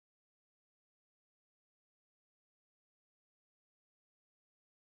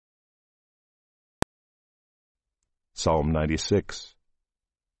Psalm 96.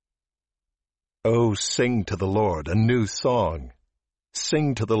 Oh, sing to the Lord a new song.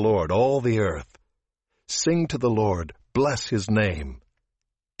 Sing to the Lord, all the earth. Sing to the Lord, bless his name.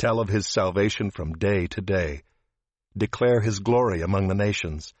 Tell of his salvation from day to day. Declare his glory among the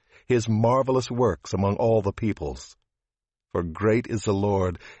nations, his marvelous works among all the peoples. For great is the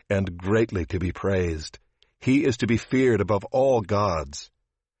Lord, and greatly to be praised. He is to be feared above all gods.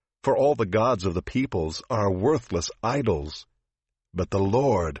 For all the gods of the peoples are worthless idols. But the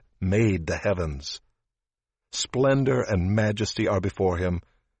Lord made the heavens. Splendor and majesty are before him.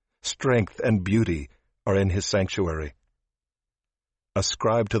 Strength and beauty are in his sanctuary.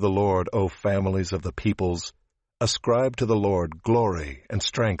 Ascribe to the Lord, O families of the peoples. Ascribe to the Lord glory and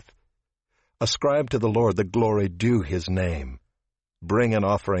strength. Ascribe to the Lord the glory due his name. Bring an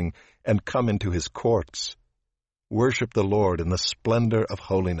offering and come into his courts. Worship the Lord in the splendor of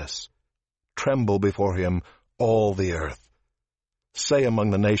holiness. Tremble before him, all the earth. Say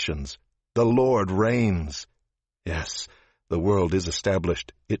among the nations, the Lord reigns. Yes, the world is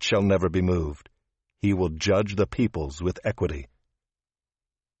established. It shall never be moved. He will judge the peoples with equity.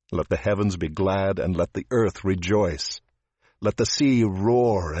 Let the heavens be glad, and let the earth rejoice. Let the sea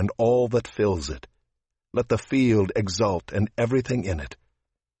roar, and all that fills it. Let the field exult, and everything in it.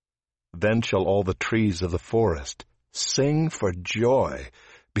 Then shall all the trees of the forest sing for joy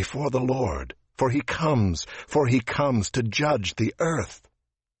before the Lord, for he comes to judge the earth.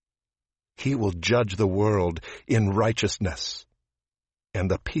 He will judge the world in righteousness, and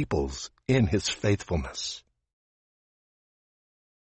the peoples in his faithfulness.